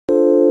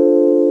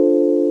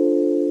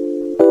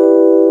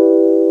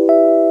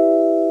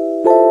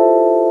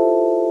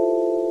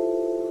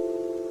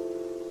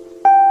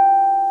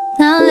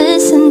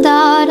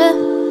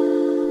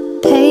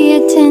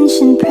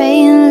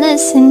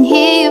listen,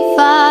 hear your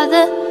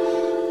father.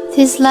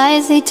 These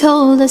lies they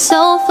told are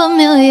so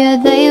familiar.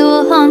 They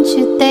will haunt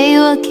you, they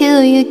will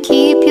kill you,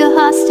 keep you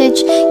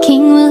hostage.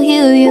 King will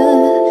heal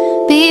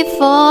you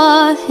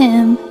before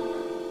him,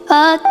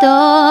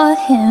 adore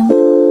him.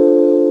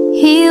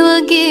 He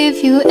will give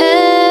you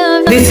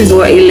everything. This is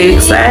what it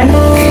looks like.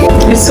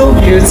 It's so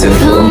beautiful.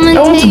 I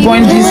want to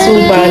point this so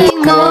bad.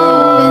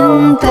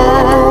 Going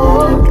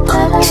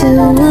back to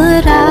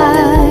what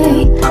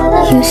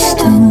I used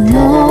to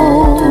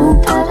know.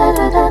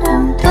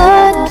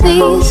 But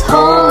please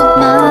hold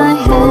my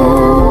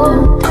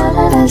hand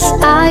as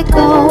I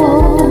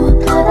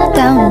go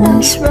down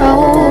this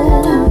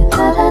road.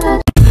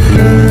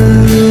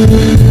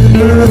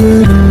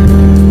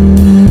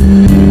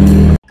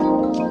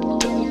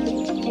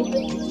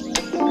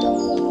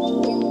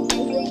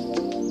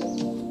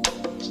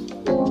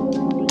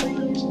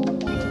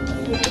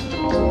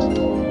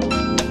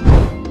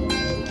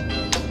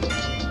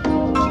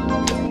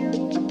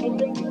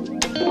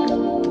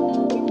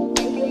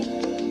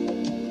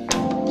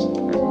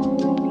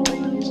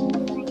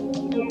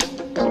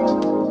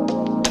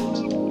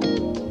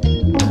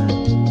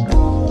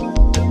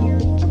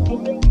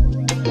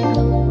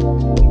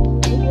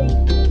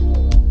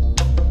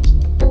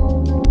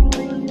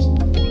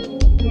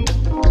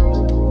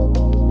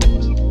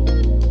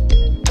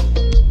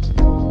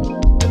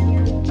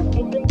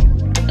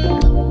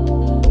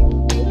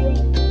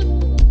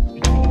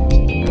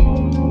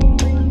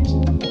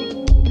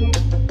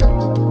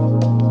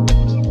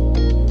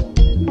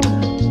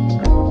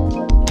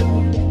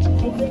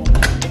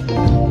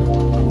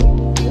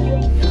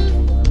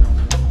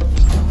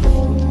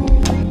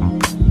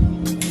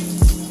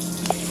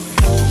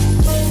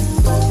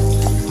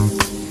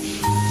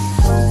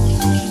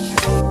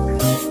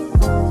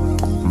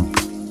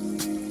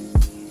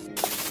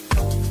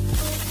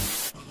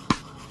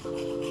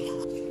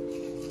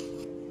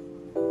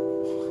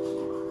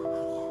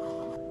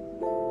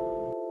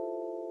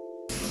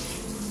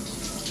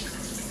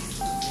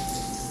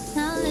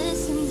 Now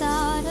listen,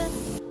 daughter,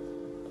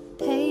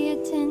 pay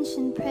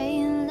attention, pray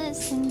and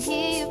listen,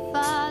 hear your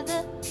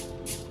father.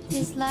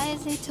 These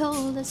lies they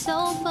told are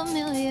so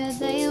familiar.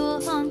 They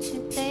will haunt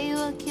you, they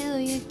will kill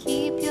you,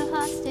 keep you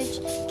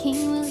hostage.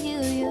 King will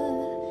heal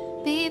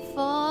you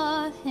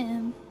before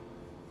him,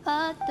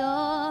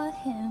 adore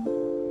him.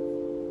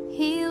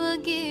 He will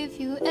give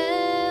you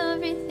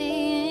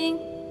everything.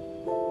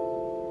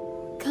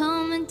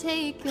 Come and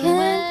take your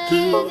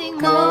wedding.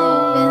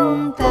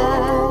 Going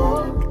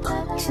back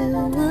to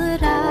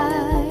what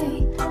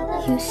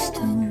I used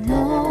to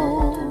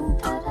know.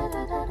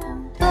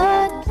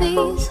 But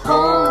please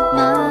hold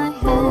my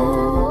hand.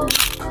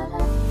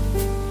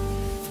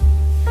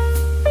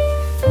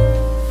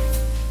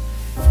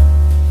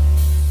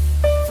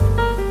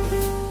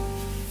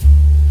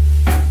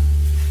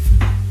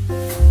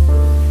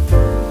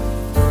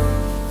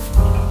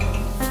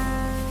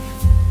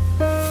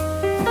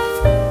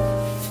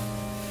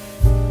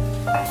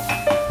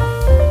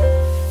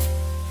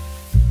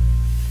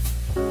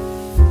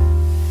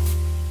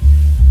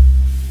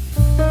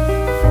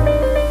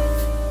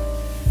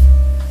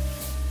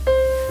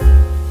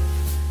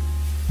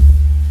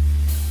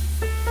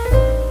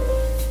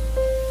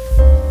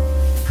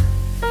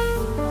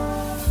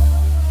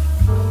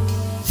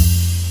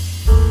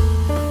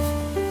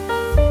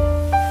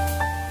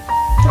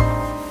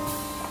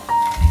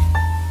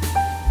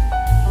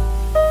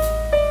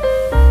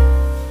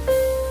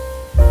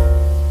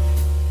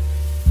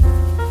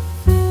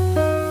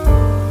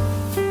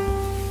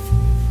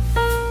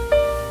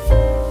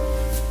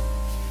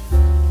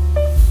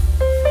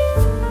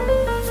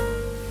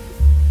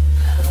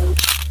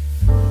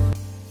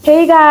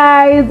 Hey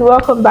guys,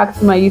 welcome back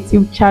to my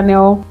YouTube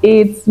channel.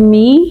 It's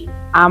me,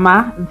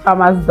 Amma, the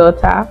farmer's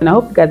daughter, and I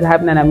hope you guys are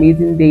having an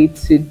amazing day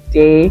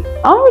today.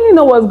 I don't really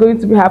know what's going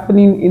to be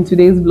happening in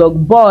today's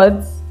vlog,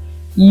 but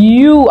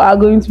you are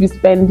going to be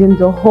spending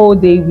the whole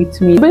day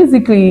with me.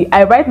 Basically,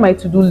 I write my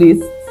to-do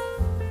list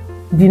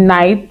the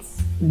night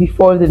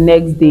before the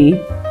next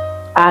day,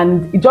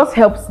 and it just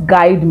helps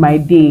guide my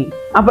day.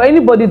 And for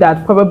anybody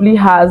that probably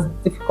has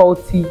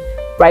difficulty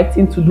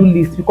writing to-do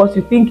list because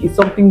you think it's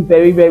something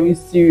very, very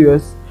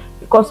serious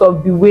because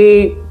of the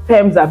way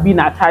terms are being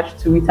attached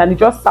to it, and it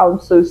just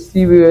sounds so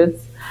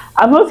serious.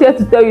 I'm not here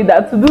to tell you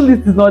that to-do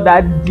list is not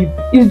that deep.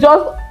 It's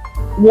just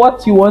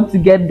what you want to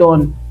get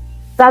done.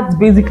 That's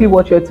basically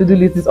what your to-do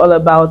list is all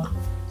about.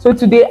 So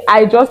today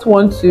I just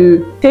want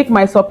to take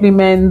my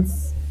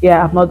supplements.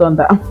 Yeah, I've not done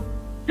that.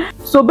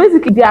 So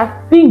basically there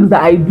are things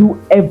that I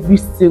do every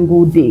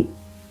single day.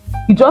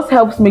 It just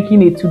helps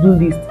making a to-do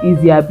list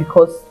easier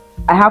because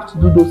I have to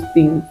do those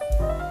things.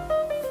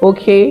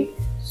 Okay,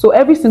 so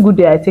every single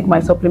day I take my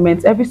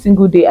supplements. Every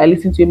single day I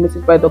listen to a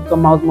message by Dr.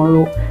 Miles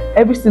Monroe.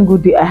 Every single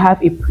day I have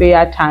a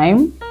prayer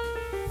time.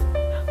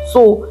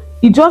 So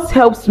it just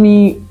helps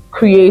me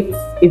create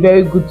a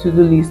very good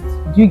to-do list.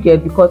 Do you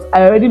get? Because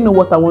I already know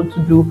what I want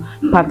to do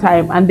per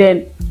time, and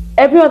then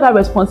every other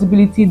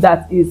responsibility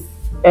that is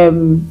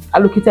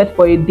allocated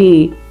for a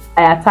day,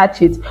 I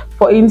attach it.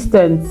 For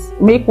instance,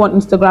 make one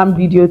Instagram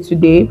video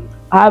today.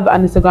 I have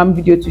an Instagram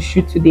video to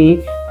shoot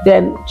today.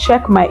 Then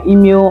check my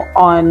email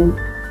on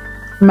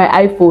my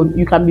iPhone.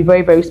 You can be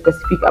very, very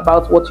specific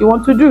about what you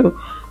want to do.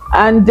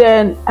 And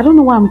then I don't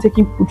know why I'm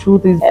taking people through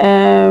this.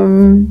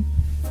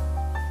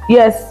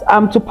 Yes,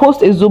 I'm to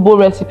post a Zobo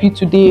recipe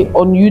today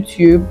on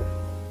YouTube.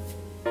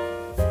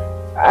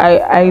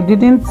 I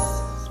didn't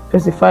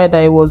specify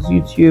that it was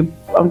YouTube.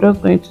 I'm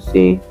just going to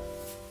say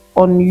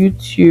on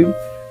YouTube.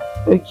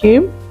 Okay,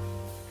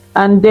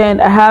 and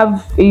then I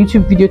have a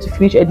YouTube video to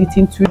finish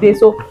editing today.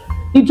 So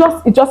it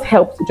just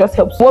helps.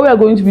 What we are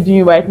going to be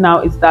doing right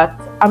now is that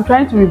I'm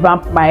trying to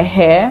revamp my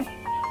hair,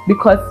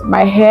 because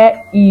my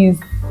hair is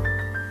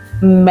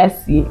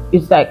messy.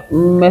 It's like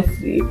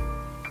messy.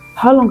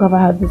 How long have I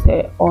had this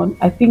hair on?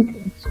 I think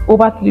it's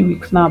over 3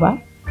 weeks now, but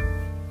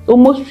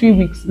almost 3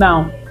 weeks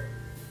now,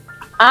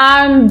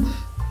 and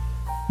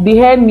the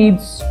hair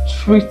needs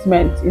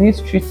treatment. It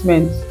needs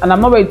treatment, and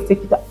I'm not ready to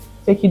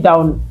take it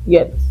down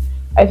yet.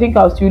 I think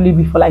I'll still leave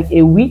it for like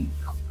a week.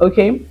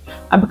 Okay,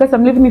 and because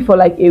I'm leaving it for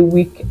like a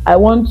week, I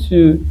want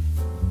to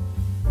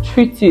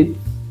treat it.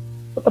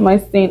 What am I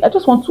saying? I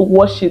just want to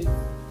wash it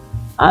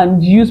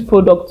and use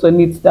products on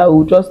it that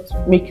will just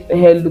make the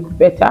hair look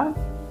better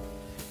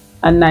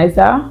and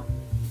nicer,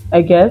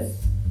 I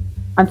guess,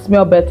 and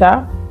smell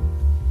better.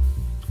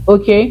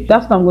 Okay,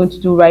 that's what I'm going to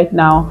do right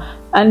now.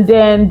 And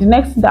then the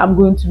next thing that I'm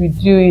going to be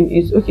doing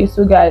is, okay,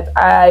 so guys,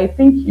 I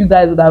think you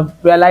guys would have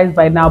realized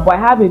by now, but I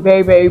have a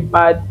very, very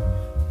bad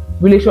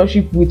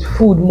relationship with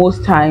food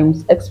most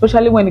times,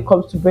 especially when it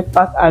comes to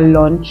breakfast and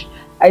lunch.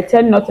 I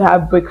tend not to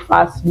have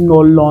breakfast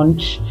nor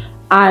lunch,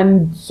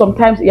 and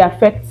sometimes it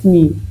affects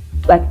me.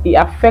 Like, it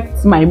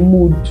affects my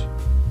mood.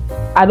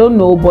 I don't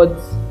know, but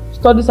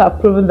studies have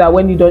proven that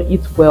when you don't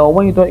eat well,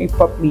 when you don't eat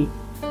properly,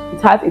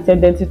 it has a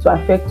tendency to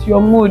affect your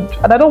mood,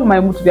 and I don't want my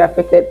mood to be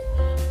affected.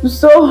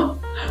 So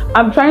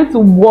I'm trying to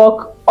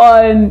work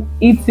on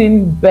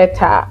eating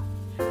better.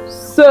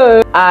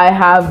 So I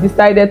have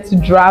decided to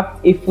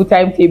draft a food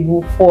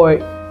timetable for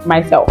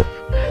myself.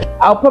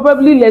 I'll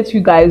probably let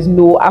you guys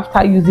know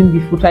after using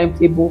the food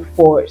timetable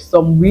for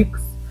some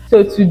weeks.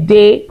 So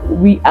today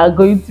we are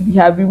going to be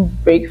having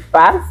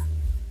breakfast.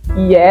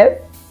 Yes.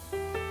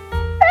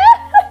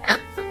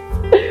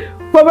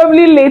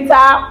 Probably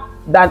later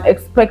than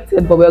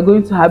expected, but we're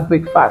going to have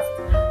breakfast,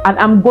 and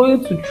I'm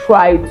going to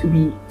try to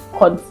be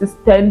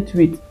consistent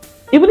with,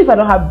 even if I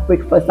don't have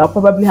breakfast, I'll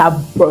probably have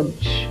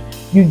brunch,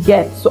 you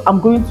get. So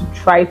I'm going to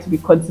try to be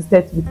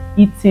consistent with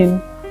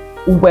eating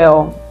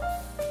well.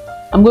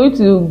 I'm going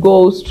to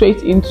go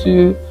straight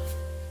into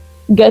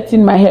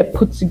getting my hair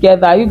put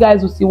together. You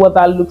guys will see what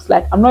that looks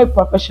like. I'm not a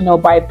professional,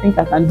 but I think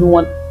I can do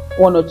one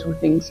or two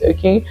things.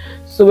 Okay,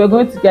 so we're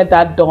going to get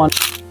that done.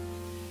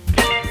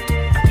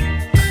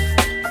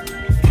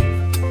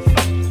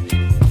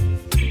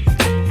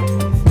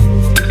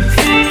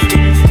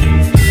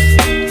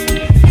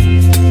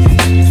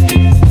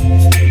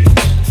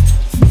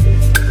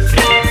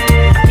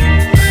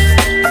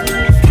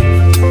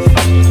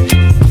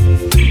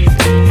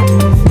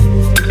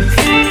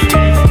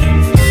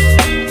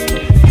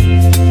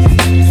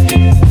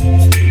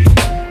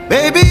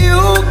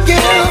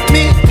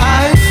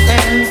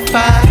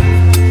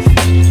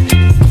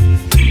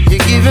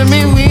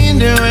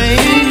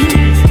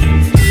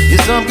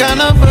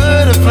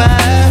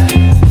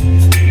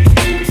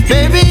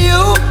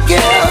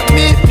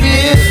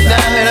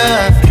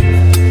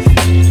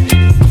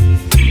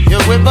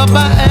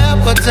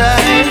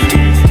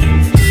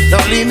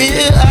 Don't leave me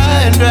here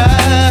high and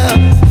dry.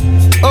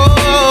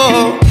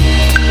 Oh,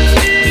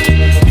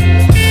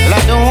 well, I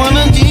don't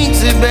wanna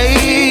jinx it,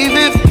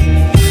 baby,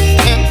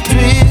 and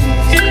twist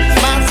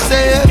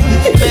myself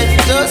at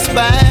the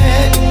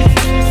spine.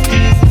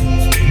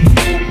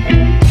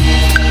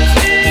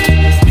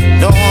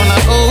 Don't wanna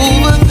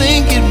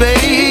overthink it,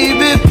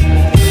 baby.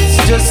 It's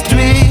just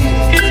twist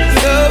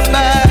your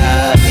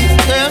body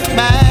and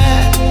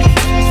mine.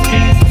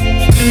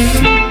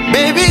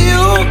 Baby,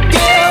 you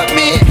give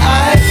me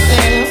ice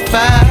and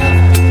fire.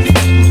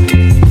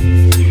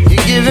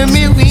 You're giving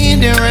me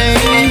wind and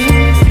rain.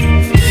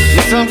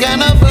 You're some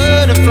kind of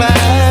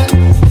butterfly.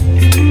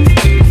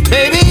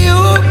 Baby, you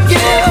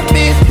give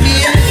me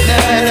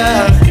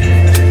midnight.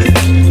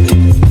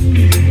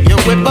 You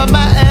whip up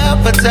my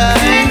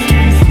appetite.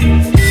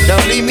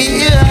 Don't leave me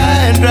here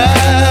high and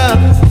dry.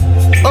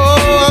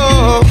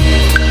 Oh,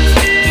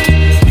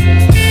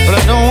 but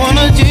I don't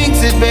wanna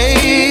jinx it,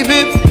 baby.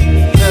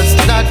 Let's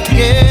not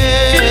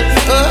get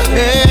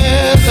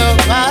ahead of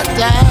my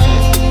time.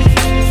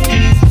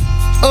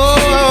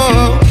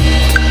 Oh,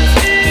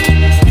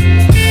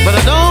 but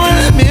I don't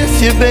wanna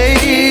miss you,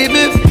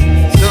 baby.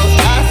 So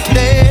I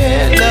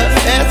stand up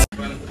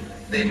and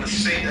they must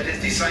say that his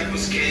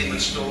disciples came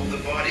and stole the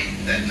body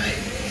that night.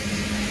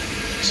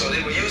 So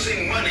they were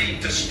using money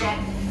to stop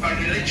a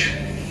religion.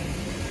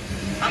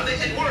 And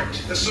it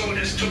worked. The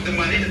soldiers took the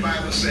money, the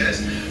Bible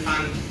says,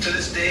 and to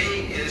this day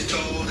it is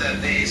told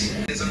that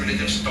there's a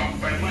religion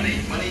stopped by money.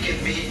 Money can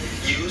be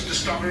used to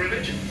stop a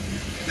religion.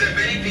 There are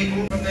many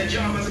people from their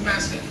job as a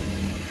pastor.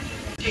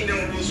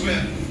 Kingdom rules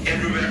where?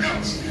 Everywhere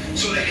else.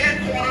 So the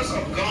headquarters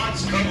of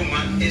God's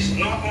government is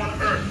not on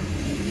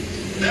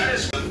earth. That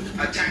is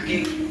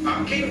attacking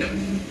our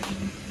kingdom.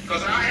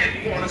 Because our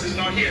headquarters is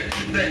not here.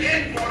 The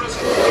headquarters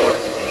of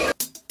God's kingdom.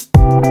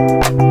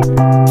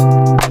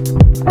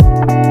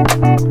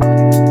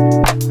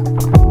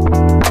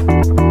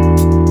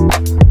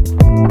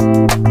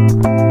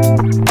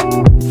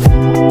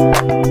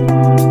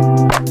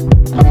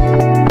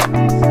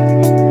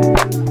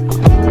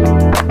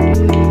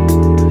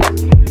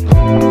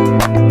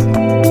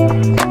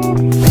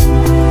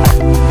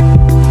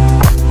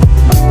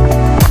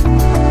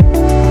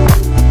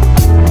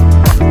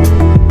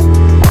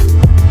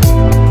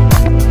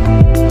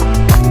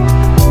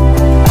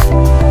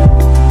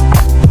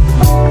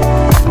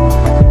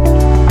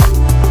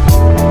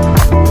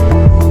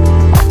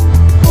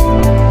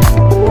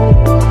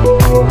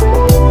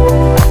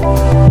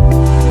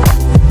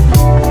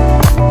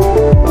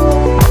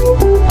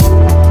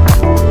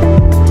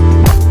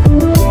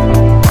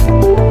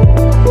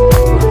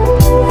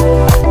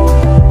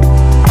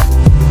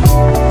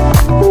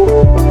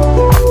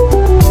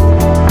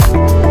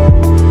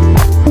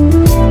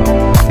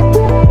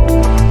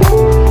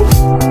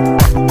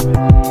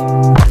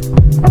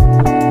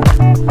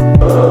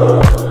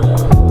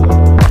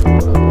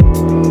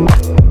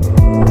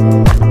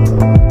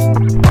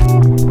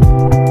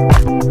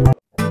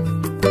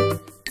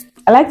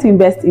 I like to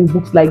invest in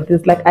books like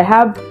this. Like I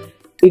have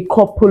a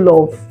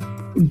couple of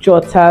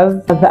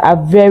jotters that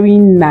are very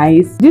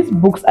nice. These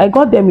books, I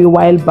got them a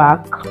while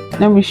back.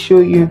 Let me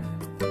show you.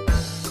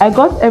 I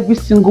got every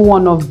single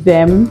one of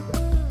them.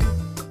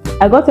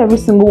 I got every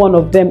single one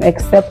of them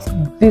except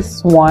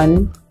this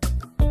one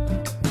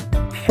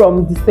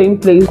from the same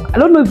place. I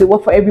don't know if they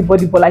work for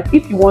everybody, but like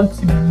if you want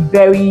to be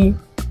very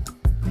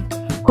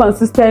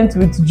consistent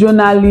with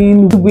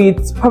journaling,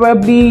 with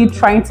probably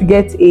trying to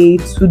get a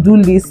to-do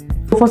list.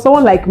 For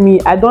someone like me,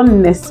 I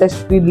don't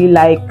necessarily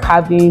like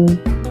having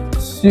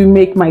to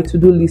make my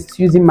to-do list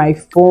using my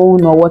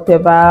phone or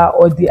whatever,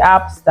 or the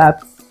apps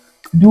that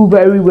do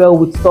very well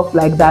with stuff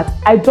like that.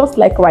 I just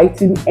like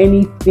writing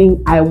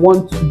anything I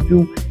want to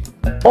do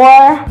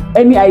or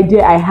any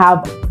idea I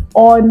have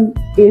on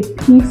a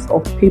piece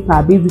of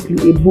paper,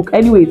 basically a book.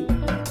 Anyways,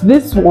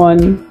 this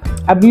one,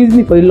 I've been using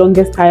it for the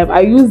longest time.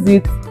 I use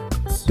it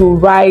to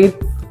write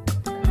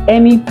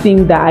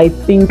anything that I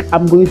think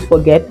I'm going to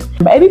forget.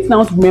 But anything I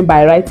want to remember,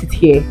 I write it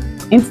here.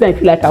 Anything I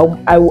feel like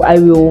I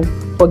will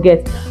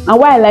forget. And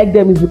why I like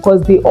them is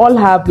because they all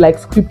have like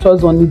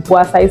scriptures on it.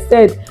 But as I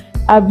said,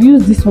 I've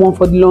used this one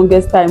for the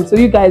longest time, so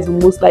you guys will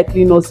most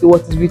likely not see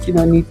what is written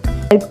on it.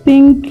 I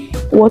think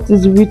what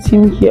is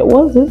written here,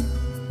 what is it?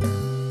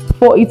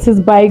 For it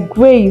is by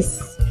grace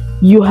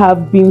you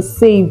have been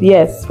saved.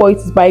 Yes, for it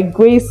is by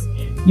grace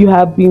you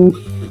have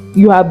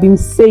been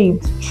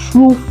saved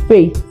through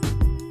faith.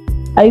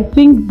 I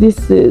think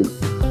this is,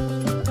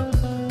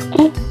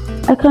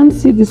 I can't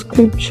see the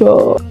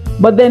scripture,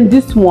 but then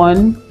this is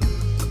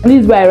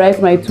where I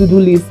write my to-do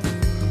list.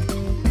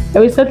 I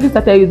recently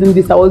started using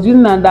this. I was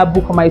using another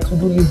book on my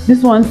to-do list.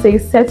 This one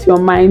says, set your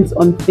minds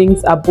on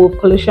things above,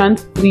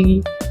 Colossians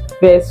 3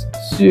 verse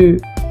 2.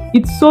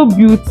 It's so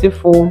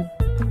beautiful.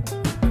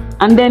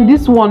 And then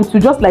this one too,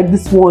 just like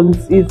this one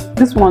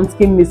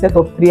came in a set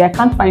of 3. I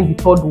can't find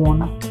the third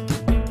one.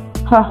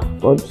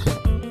 God.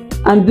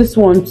 And this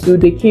one too,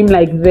 they came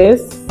like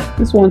this.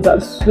 These ones are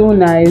so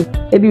nice.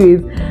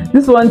 Anyways,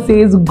 this one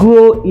says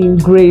grow in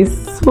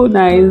grace. So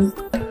nice.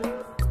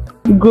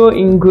 Grow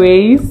in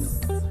grace.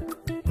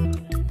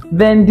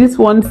 Then this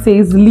one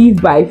says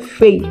live by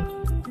faith.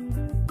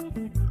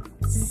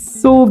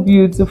 So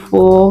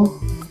beautiful.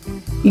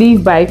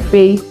 Live by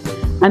faith.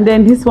 And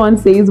then this one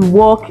says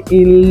walk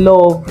in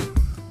love.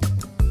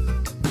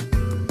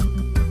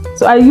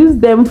 So I use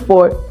them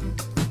for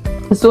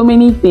so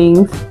many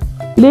things.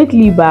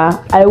 Lately,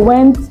 I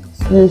went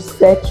to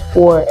search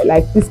for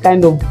like this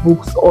kind of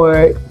books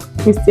or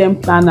Christian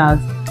planners,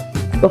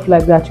 stuff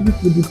like that. You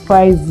look with the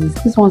prices.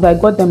 These ones I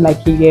got them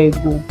like a year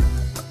ago.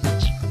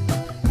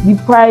 The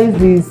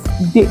prices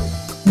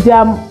they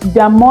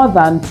are more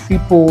than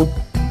tripled.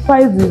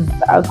 Prices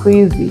are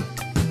crazy.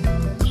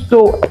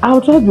 So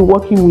I'll just be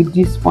working with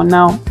this for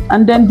now.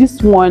 And then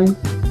this one,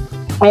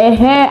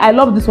 I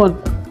love this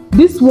one.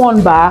 This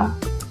one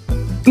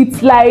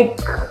it's like,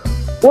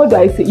 what do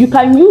I say? You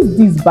can use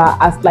this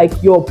as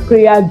like your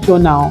prayer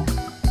journal,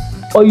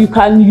 or you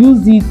can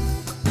use it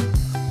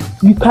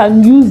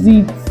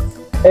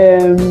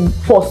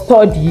for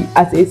study,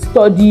 as a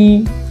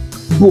study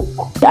book.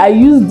 I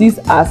use this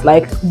as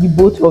like the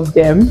both of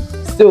them.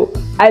 So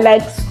I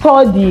like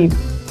study.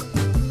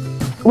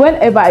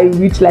 Whenever I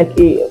read like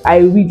a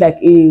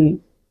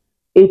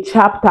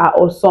chapter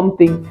or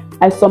something,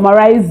 I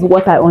summarize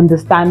what I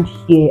understand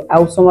here.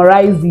 I'll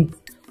summarize it,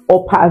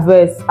 or per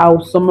verse,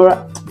 I'll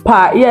summarize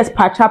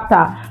per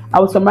chapter,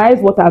 I'll summarize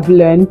what I've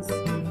learned.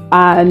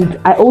 And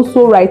I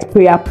also write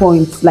prayer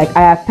points. Like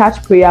I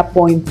attach prayer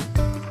points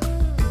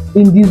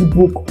in this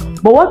book.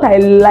 But what I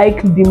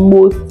like the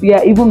most,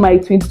 yeah, even my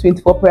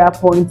 2024 prayer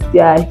points, they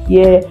are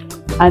here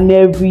and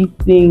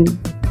everything.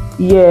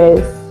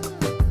 Yes.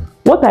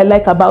 What I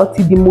like about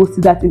it the most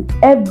is that in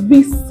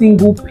every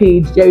single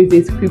page there is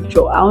a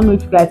scripture. I don't know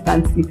if you guys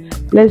can see.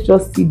 Let's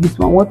just see this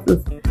one. What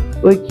is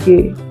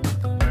okay?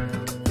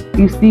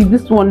 You see,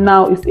 this one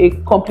now is a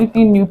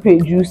completely new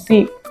page. You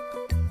see,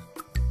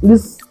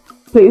 this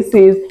place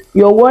says,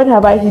 "Your word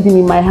have I hidden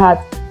in my heart,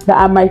 that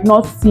I might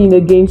not sin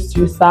against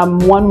you." Psalm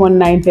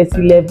 119 verse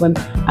 11.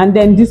 And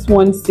then this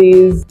one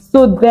says,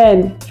 "So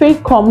then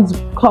faith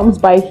comes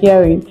by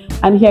hearing,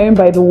 and hearing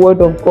by the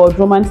word of God."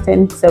 Romans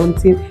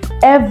 10:17.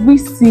 Every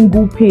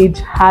single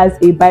page has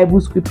a Bible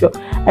scripture.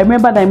 I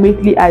remember that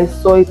immediately I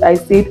saw it, I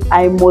said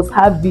I must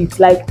have it.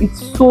 Like,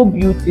 it's so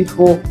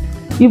beautiful.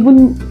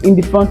 Even in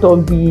the front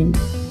of the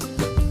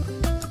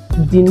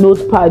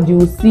notepad, you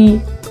will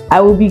see,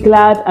 "I will be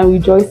glad and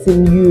rejoice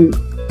in you,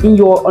 in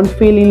your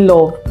unfailing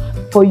love.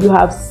 For you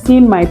have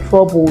seen my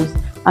troubles,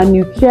 and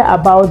you care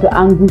about the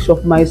anguish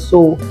of my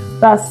soul."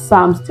 That's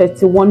Psalms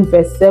 31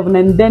 verse 7.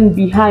 And then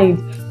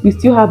behind, we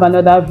still have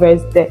another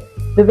verse there.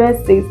 The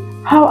verse says,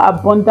 "How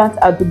abundant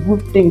are the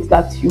good things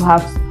that you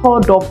have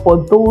stored up for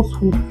those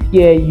who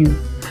fear you,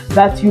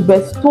 that you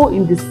bestow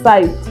in the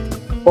sight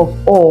of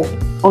all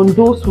on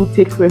those who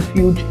take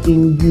refuge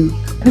in you."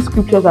 These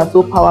scriptures are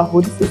so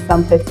powerful. This is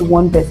Psalm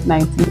 31 verse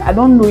 19. I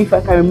don't know if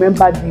I can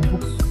remember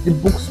the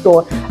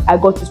bookstore I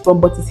got this from,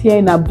 but it's here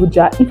in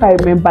Abuja. If I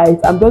remember it,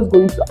 I'm just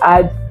going to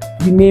add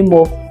the name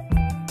of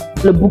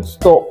the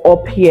bookstore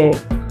up here.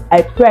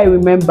 I pray I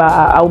remember.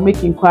 I'll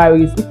make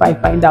inquiries if I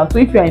find out. So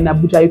if you're in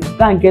Abuja, you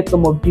can get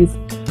some of this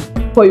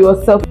for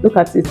yourself. Look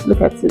at it.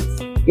 Look at it.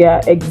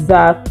 Yeah,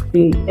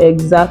 exactly.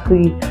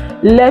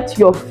 Let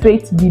your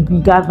faith be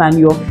bigger than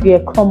your fear.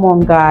 Come on,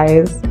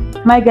 guys.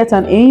 Can I get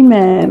an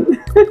amen?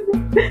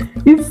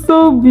 It's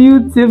so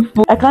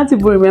beautiful. I can't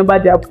even remember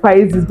their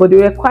prices, but they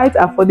were quite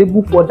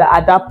affordable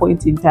at that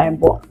point in time.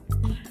 But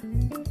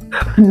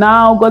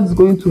now God is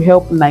going to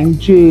help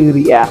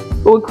Nigeria.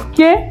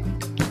 Okay.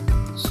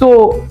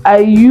 So I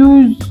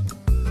use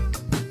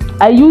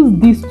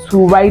this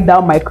to write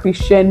down my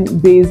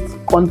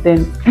Christian-based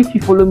content. If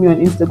you follow me on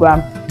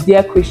Instagram,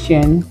 Dear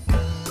Christian,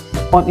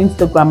 on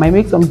Instagram, I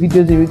make some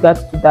videos in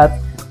regards to that.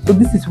 So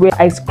this is where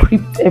I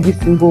script every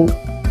single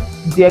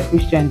Dear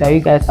Christian that you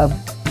guys have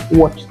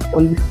watched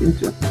or listened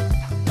to.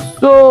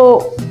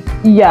 So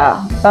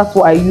yeah, that's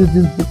what I use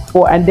this book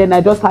for. And then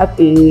I just have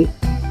a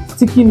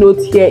sticky note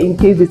here in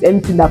case there's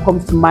anything that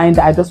comes to mind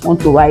that I just want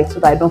to write so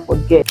that I don't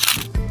forget.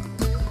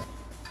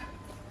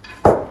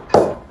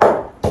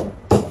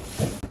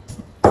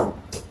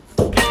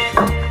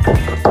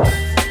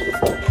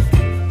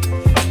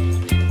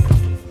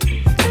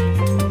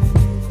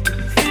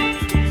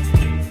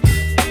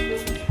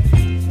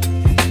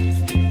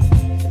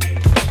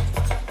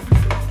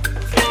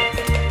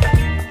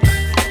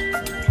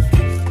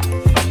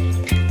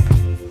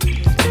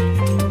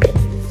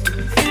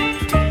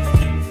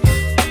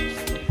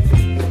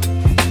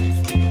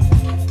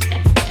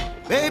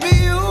 Baby,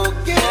 you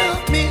give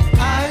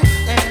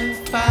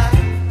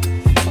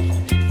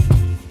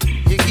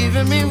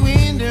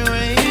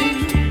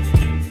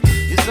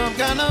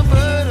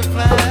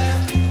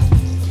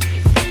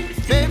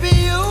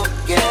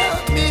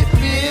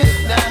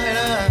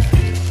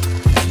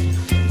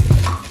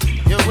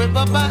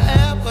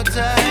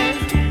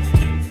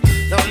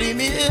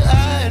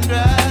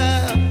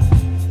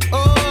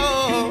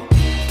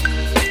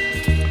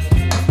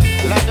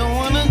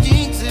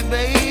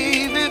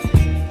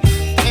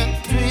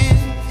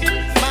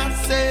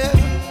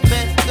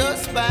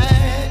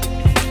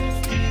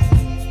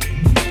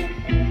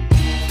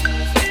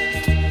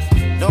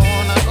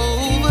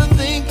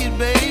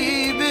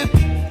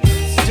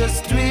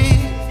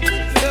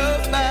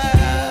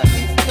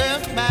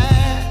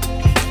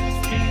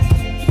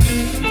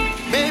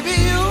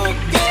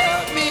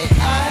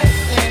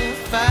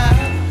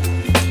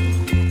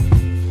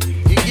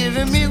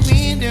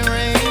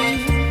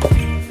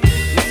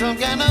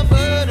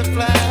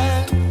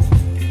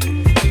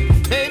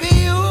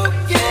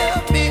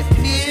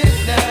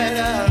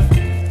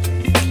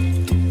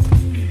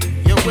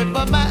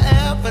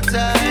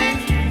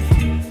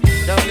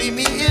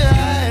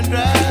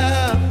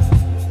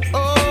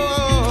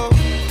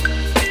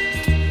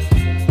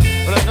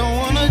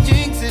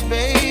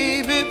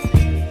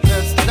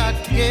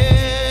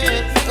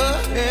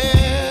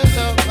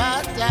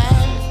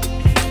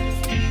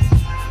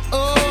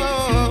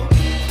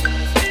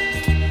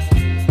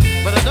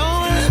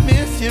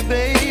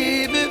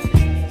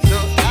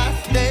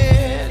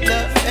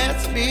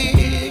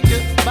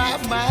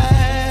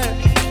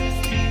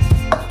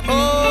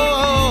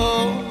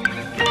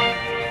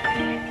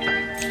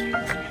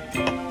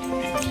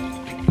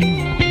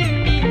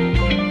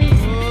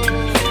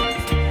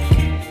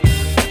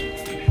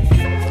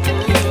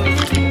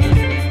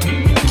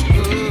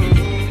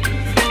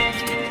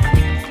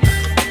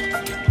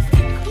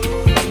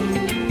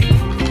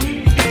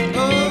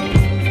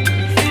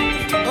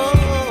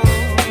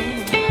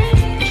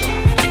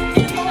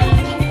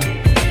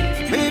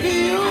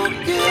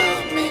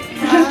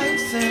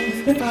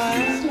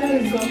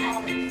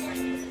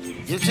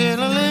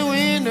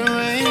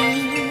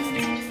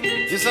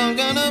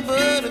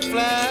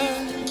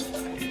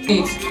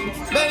Baby,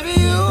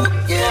 you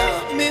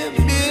give me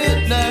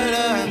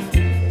midnight.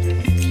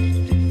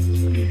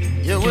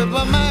 You whip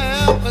up my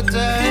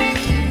appetite.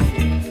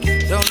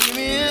 Don't leave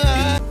me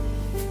alive.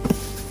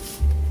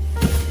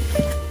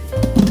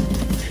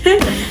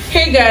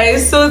 Hey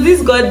guys, so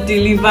this got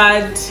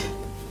delivered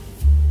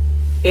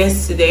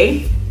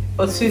yesterday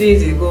or 2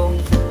 days ago.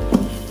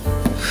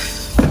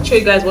 I'll show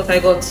you guys what I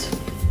got.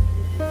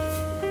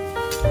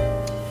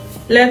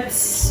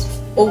 Let's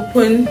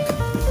open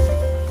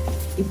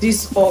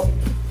this up,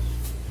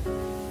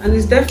 and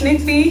it's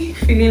definitely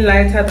feeling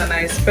lighter than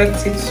I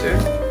expected to.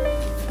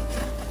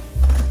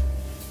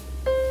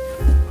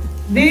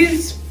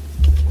 These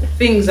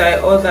things I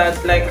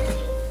ordered, like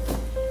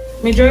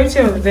majority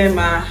of them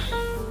are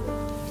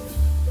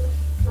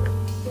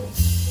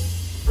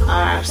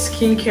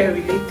skincare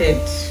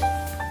related,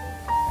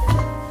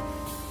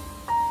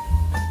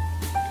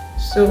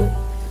 so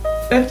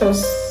let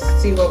us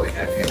see what we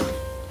have here.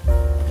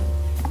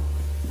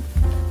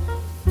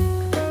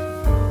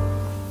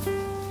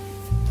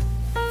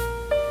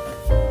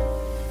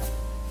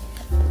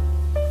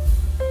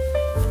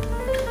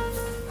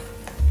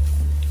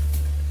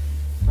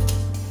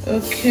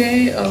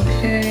 Okay.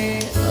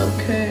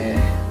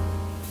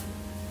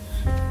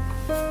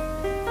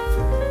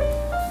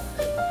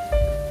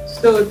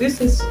 So this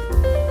is,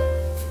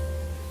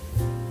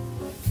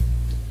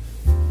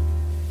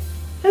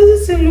 how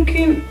is it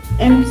looking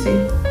empty?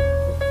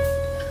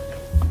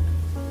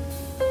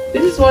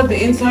 This is what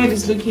the inside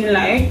is looking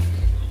like.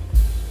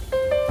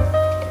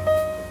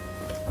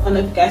 I don't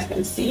know if you guys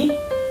can see.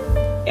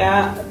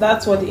 Yeah,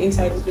 that's what the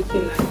inside is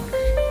looking like.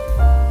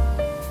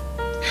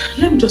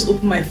 Let me just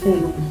open my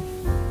phone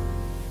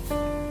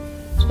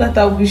so that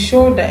I'll be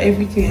sure that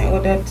everything I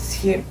ordered is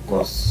here,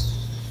 because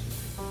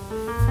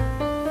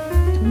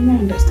I'm not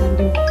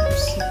understanding what I'm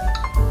seeing.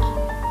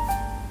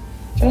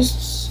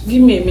 Just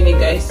give me a minute,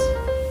 guys.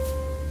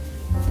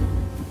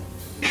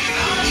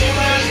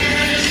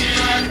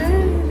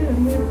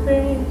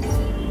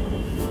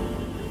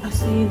 I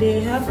see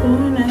they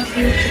happen, I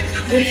see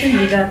waiting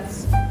with that.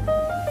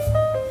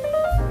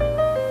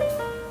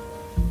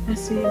 I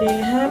see they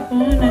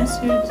happen as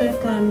you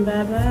take on,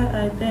 Baba,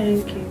 I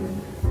thank you.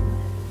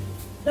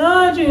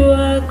 Lord, you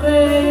are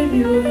great,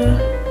 you are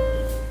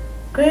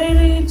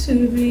greatly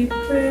to be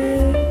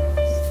praised.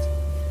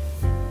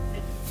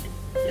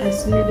 I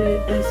see they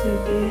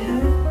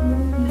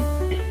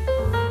happen,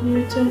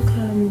 you took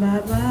on,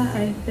 Baba,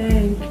 I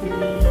thank you.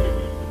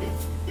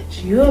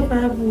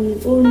 Jehovah bu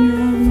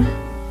onyama.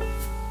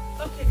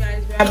 Okay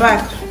guys, we are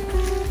back.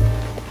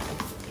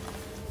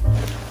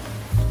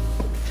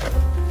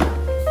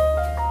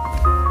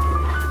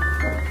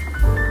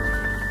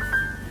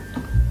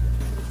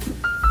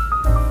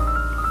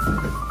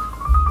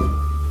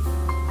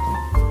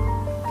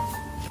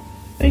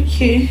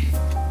 Okay.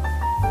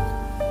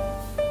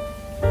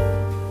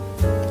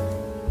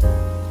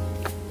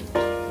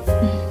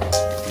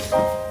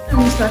 Let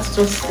me start just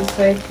this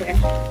right here.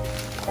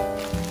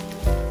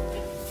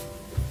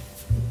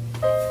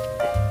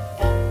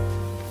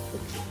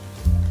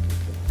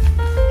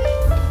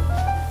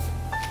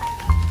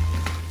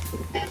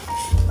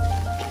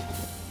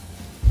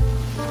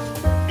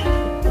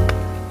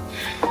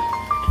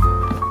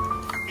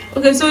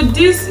 Okay, so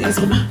this is,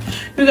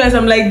 you guys,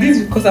 I'm like this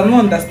because I'm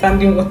not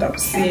understanding what I'm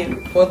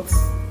saying, but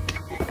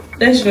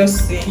let's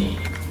just see.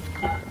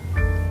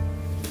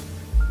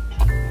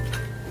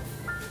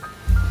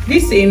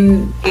 This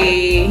is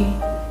a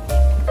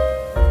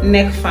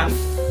neck fan.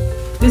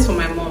 This is for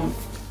my mom.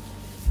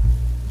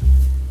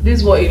 This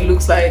is what it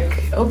looks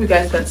like. I hope you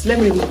guys can see. Let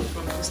me remove it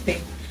from this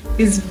thing.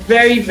 It's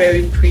very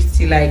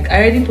pretty. Like, I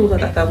already told her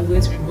that I'm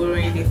going to be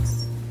borrowing it,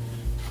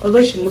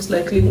 although she most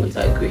likely won't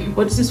agree,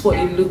 but this is what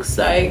it looks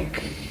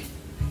like.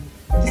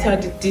 These are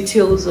the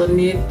details on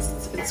it.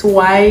 It's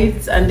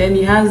white, and then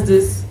it has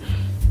this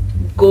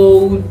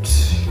gold.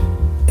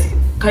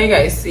 Can you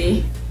guys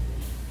see?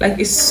 Like,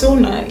 it's so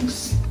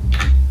nice.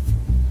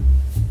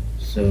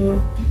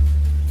 So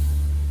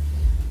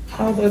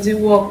how does it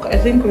work? I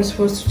think we're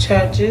supposed to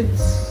charge it.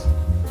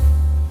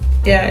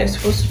 Yeah, it's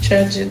supposed to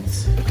charge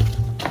it.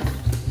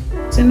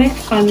 It's a neck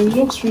fan. It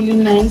looks really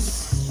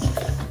nice.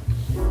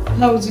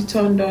 How is it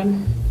turned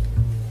on?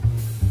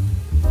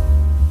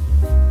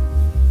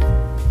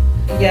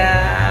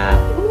 Yeah.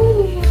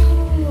 Ooh.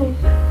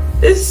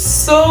 It's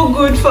so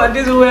good for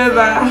this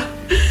weather.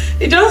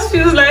 It just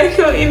feels like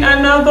you're in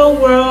another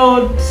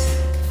world.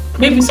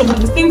 Maybe some of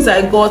the things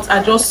I got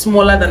are just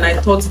smaller than I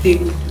thought they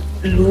would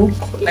look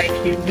like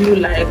in real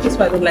life. That's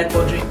why I don't like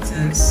ordering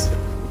things,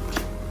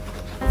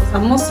 because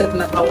I'm not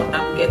certain about what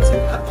I'm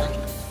getting.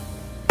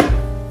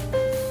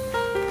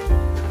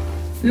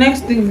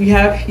 Next thing we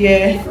have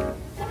here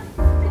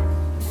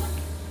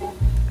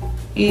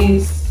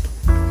is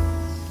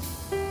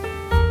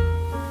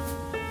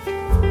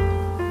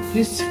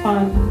this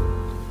fan.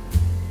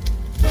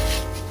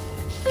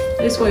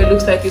 This is what it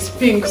looks like. It's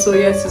pink, so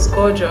yes, it's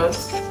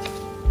gorgeous.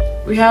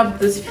 We have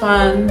this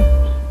fan.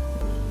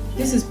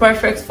 This is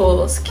perfect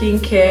for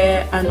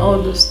skincare and all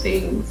those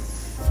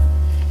things.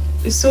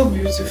 It's so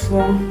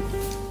beautiful.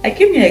 I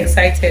keep me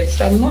excited,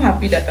 so I'm not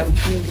happy that I'm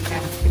doing the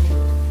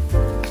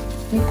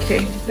thing.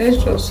 Okay,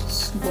 let's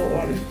just go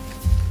on.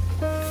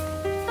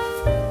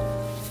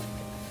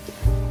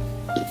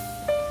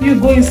 You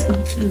going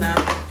now?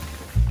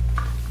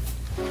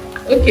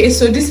 Okay,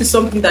 so this is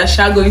something that's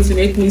going to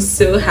make me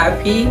so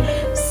happy.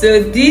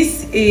 So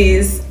this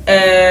is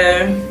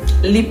a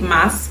lip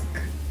mask.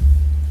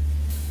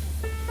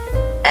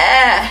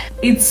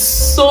 It's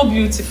so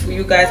beautiful,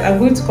 you guys. I'm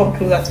going to come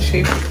closer to show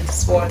you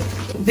this one.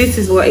 This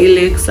is what it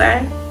looks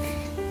like,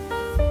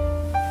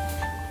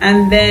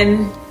 and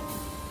then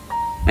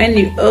when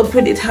you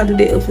open it, how do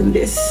they open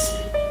this?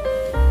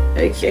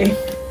 Okay,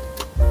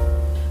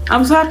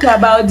 I'm so happy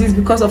about this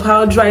because of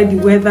how dry the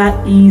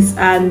weather is,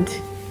 and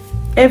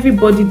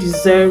everybody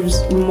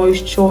deserves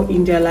moisture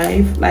in their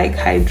life, like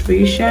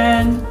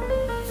hydration.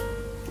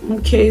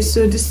 Okay,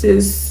 so this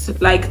is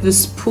like the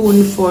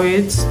spoon for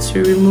it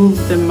to remove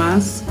the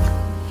mask.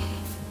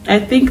 I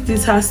think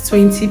this has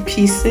 20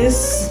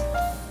 pieces.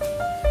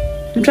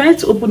 I'm trying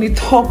to open it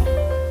up,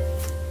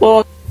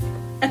 but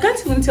I can't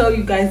even tell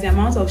you guys the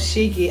amount of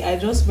shaggy I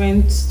just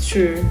went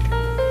through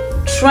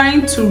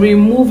trying to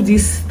remove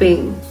this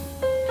thing.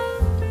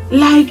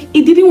 Like,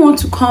 it didn't want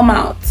to come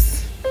out.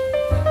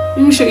 Let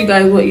me show you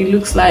guys what it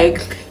looks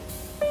like.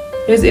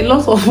 There's a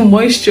lot of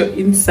moisture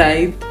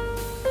inside.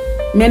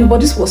 Man, but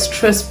this was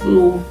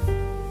stressful.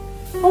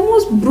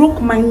 Almost broke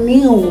my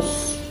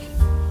nails.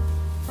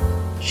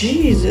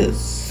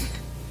 Jesus.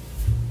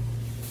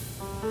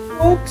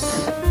 What?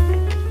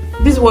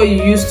 This is what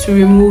you use to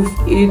remove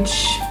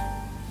each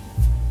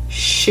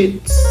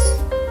shit.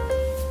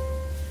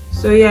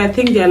 So yeah, I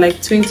think there are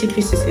like 20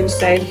 pieces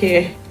inside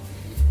here.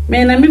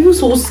 Man, I'm even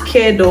so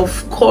scared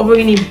of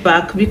covering it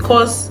back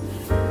because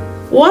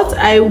what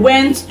I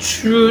went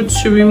through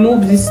to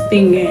remove this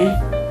thing,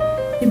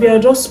 maybe I'll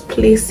just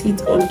place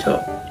it on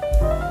top.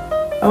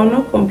 I will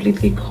not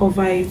completely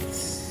cover it.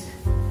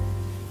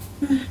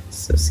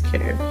 So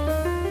scary.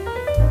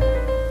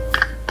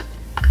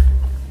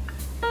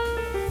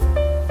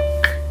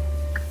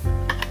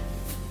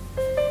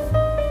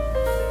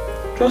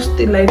 Just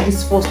stay like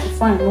this first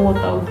before I know what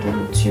I'll do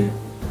with you.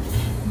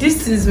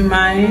 This is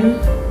mine,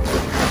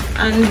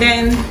 and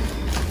then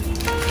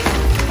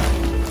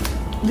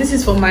this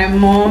is for my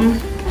mom.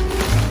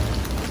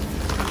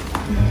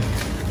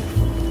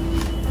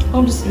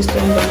 Hope this is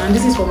stronger, and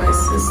this is for my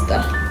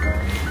sister.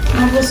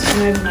 I'm just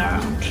moving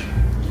around.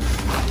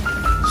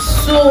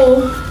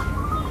 So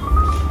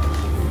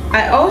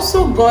I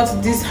also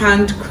got this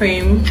hand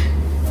cream.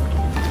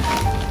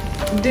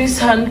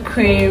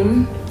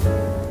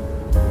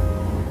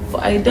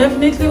 But I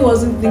definitely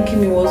wasn't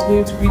thinking it was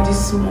going to be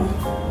this small.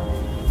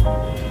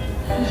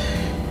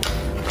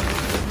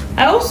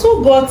 I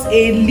also got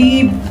a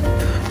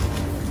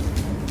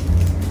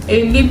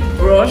lip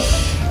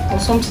brush or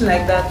something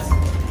like that.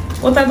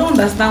 But I don't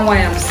understand why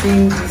I'm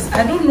seeing this.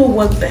 I don't know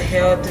what the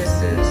hell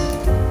this is.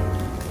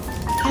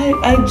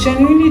 I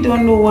genuinely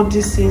don't know what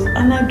this is,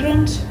 and I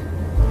don't.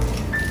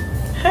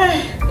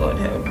 God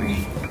help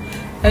me.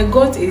 I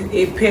got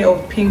a pair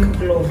of pink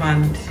gloves,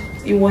 and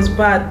it was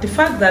bad. The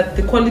fact that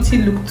the quality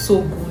looked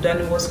so good and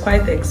it was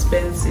quite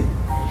expensive,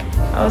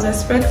 I was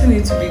expecting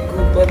it to be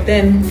good, but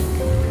then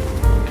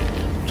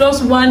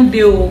just one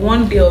day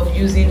of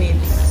using it,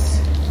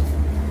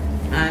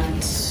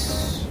 and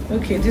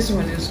okay, this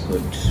one is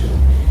good.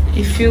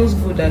 It feels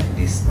good, at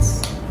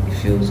least it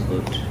feels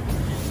good.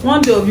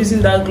 One day of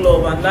using that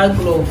glove, and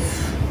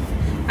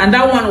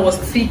that one was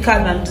thicker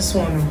than this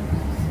one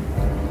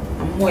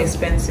and more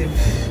expensive,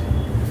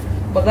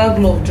 but that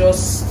glove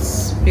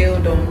just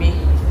bailed on me,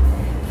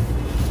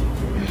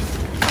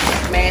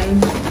 man.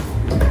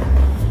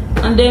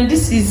 And then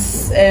this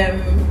is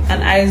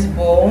an ice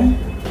ball.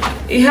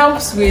 It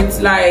helps with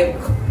like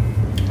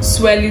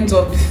swellings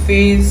of the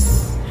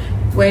face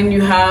when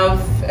you have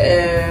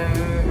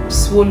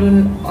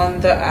swollen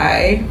under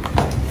eye.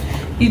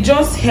 It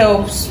just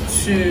helps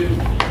to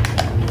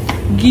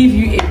give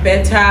you a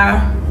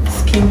better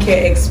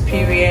skincare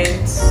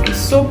experience. It's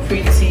so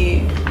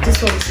pretty.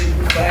 This one is a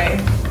good buy.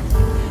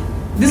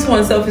 This one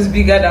itself is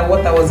bigger than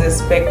what I was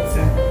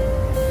expecting.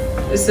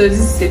 So this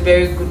is a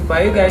very good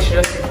buy. You guys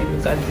should just take a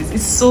look at this.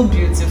 It's so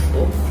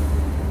beautiful.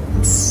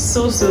 It's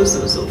so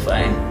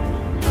fine.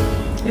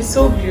 It's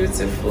so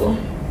beautiful.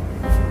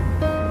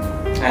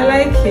 I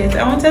like it.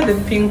 I wanted the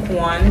pink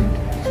one,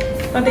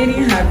 but they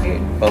didn't have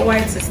it. But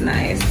white is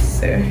nice.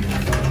 So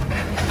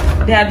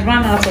they had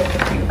run out of the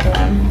pink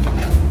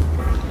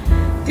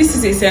one. This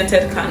is a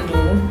scented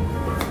candle.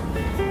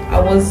 I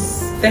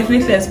was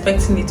definitely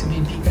expecting it to be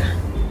bigger.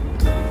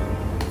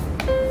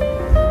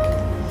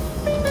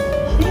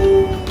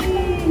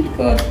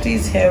 God,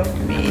 please help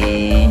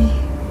me.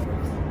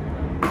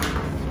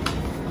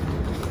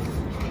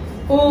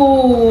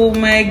 Oh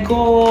my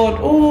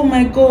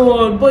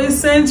god, but it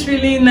scents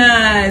really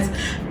nice.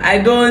 I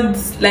don't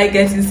like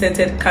getting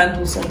scented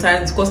candles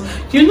sometimes because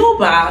you know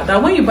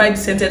that when you buy the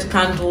scented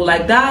candle,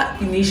 like that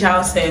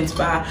initial scent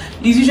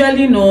is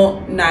usually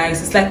not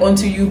nice. It's like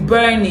until you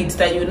burn it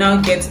that you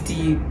now get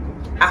the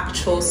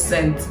actual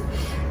scent,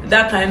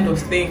 that kind of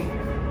thing.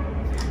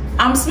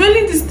 I'm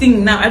smelling this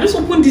thing now. I just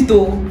opened it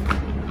though.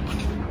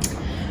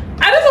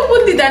 I just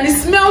opened it and it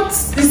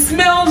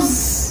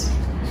smells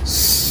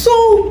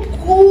so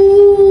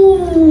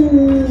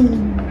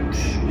good.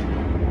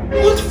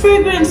 What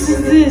fragrance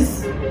is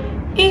this?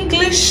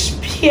 English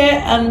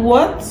pear and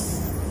what?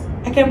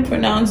 I can't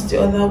pronounce the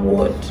other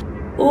word.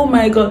 Oh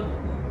my god.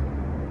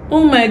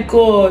 Oh my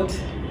god.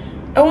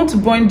 I want to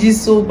burn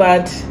this so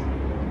bad.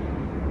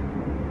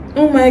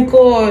 Oh my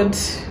god.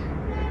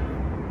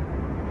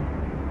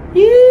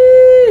 Yee.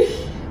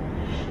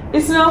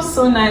 It smells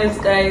so nice,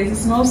 guys. It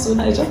smells so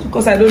nice. Just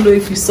because I don't know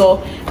if you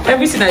saw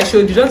everything I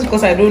showed you, just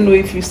because I don't know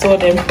if you saw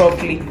them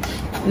properly.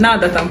 Now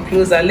that I'm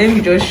closer, let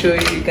me just show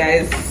you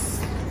guys.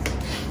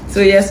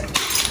 So yes,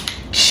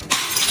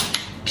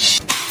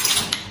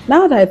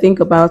 now that I think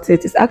about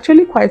it, it's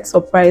actually quite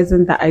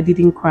surprising that I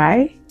didn't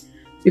cry,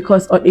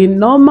 because on a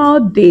normal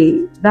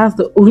day that's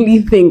the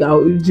only thing I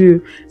would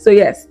do. So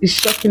yes, it's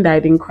shocking that I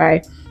didn't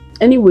cry.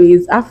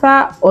 Anyways,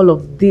 after all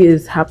of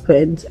this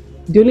happened,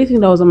 the only thing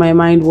that was on my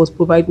mind was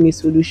provide me a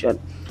solution.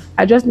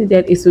 I just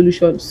needed a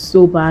solution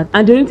so bad,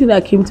 and the only thing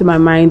that came to my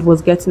mind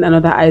was getting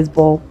another ice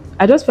ball.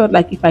 I just felt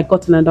like if I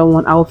got another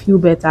one, I'll feel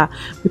better,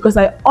 because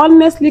I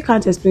honestly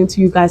can't explain to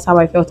you guys how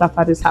I felt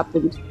after this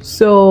happened.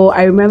 So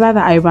I remember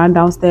that I ran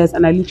downstairs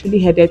and I literally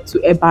headed to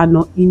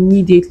Ebano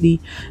immediately.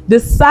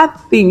 The sad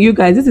thing, you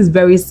guys, this is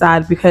very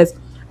sad, because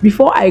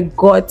before I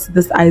got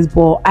this ice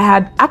ball, I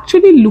had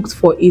actually looked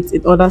for it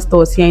in other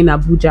stores here in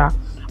Abuja,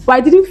 but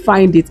I didn't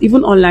find it.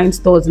 Even online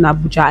stores in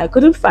Abuja, I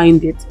couldn't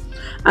find it.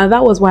 And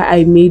that was why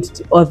I made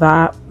the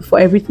order for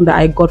everything that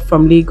I got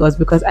from Lagos,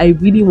 because I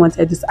really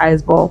wanted this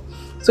ice ball.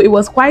 So it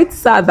was quite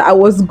sad that I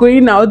was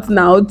going out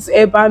now to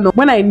Ebano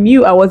when I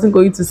knew I wasn't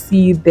going to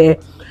see it there,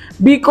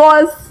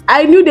 because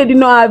I knew they did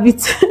not have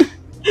it.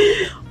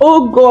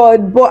 Oh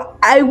god, but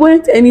I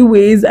went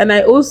anyways, and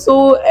I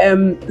also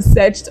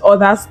searched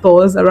other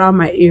stores around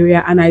my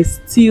area and I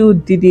still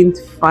didn't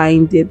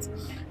find it.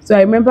 So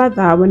I remember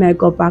that when I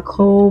got back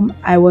home,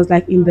 I was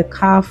like in the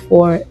car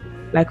for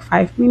like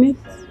 5 minutes,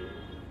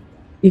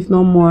 if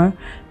not more.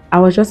 I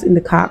was just in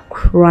the car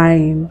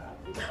crying.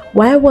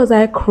 Why was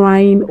I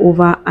crying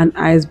over an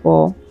ice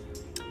ball?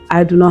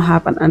 I do not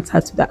have an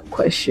answer to that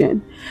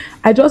question.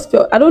 I just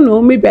felt, I don't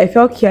know, maybe I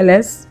felt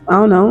careless. I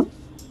don't know.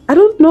 I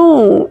don't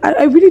know.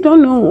 I really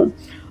don't know.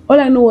 All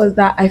I know was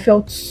that I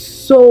felt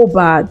so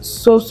bad,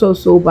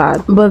 so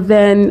bad. But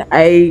then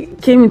I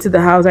came into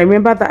the house. I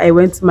remember that I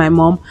went to my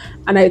mom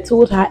and I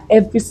told her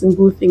every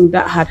single thing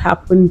that had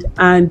happened,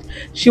 and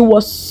she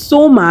was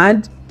so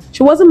mad.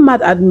 She wasn't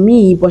mad at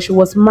me, but she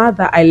was mad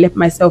that I let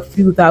myself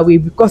feel that way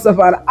because of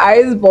an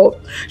ice ball.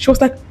 She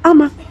was like,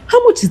 Amma,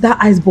 how much is that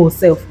ice ball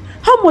self?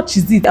 How much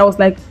is it? I was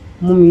like,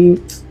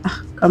 Mommy,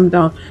 calm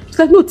down. She's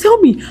like, no, tell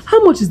me,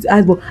 how much is the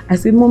ice ball? I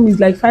said, Mommy, it's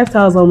like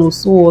 5,000 or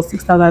so, or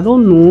 6,000, I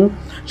don't know.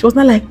 She was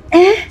not like,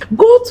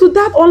 go to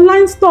that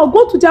online store,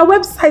 go to their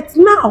website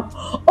now,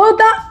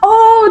 order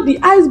all the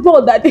ice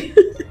ball that they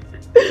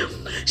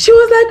she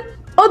was like,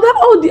 order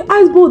all the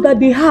ice ball that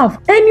they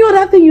have. Any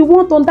other thing you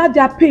want on that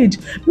their page,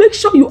 make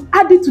sure you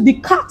add it to the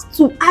cart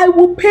too. I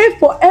will pay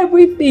for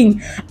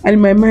everything. And in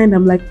my mind,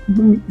 I'm like,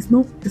 Mommy, it's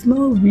not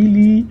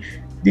really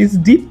this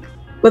deep.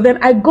 But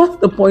then I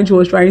got the point she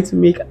was trying to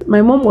make.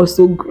 My mom was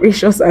so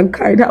gracious and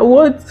kind. Her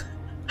words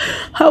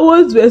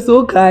were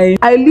so kind.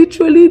 I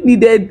literally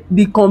needed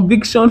the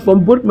conviction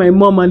from both my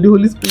mom and the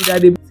Holy Spirit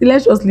that day. See,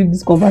 let's just leave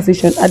this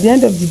conversation. At the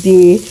end of the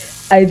day,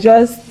 I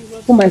just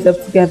put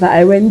myself together.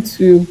 I went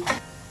to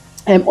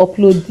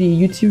upload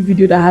the YouTube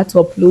video that I had to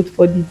upload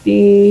for the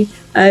day,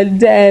 and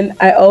then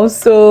I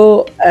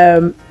also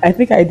I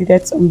think I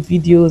edited some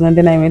videos, and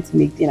then I went to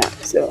make dinner.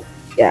 So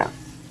yeah,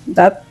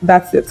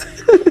 that's it.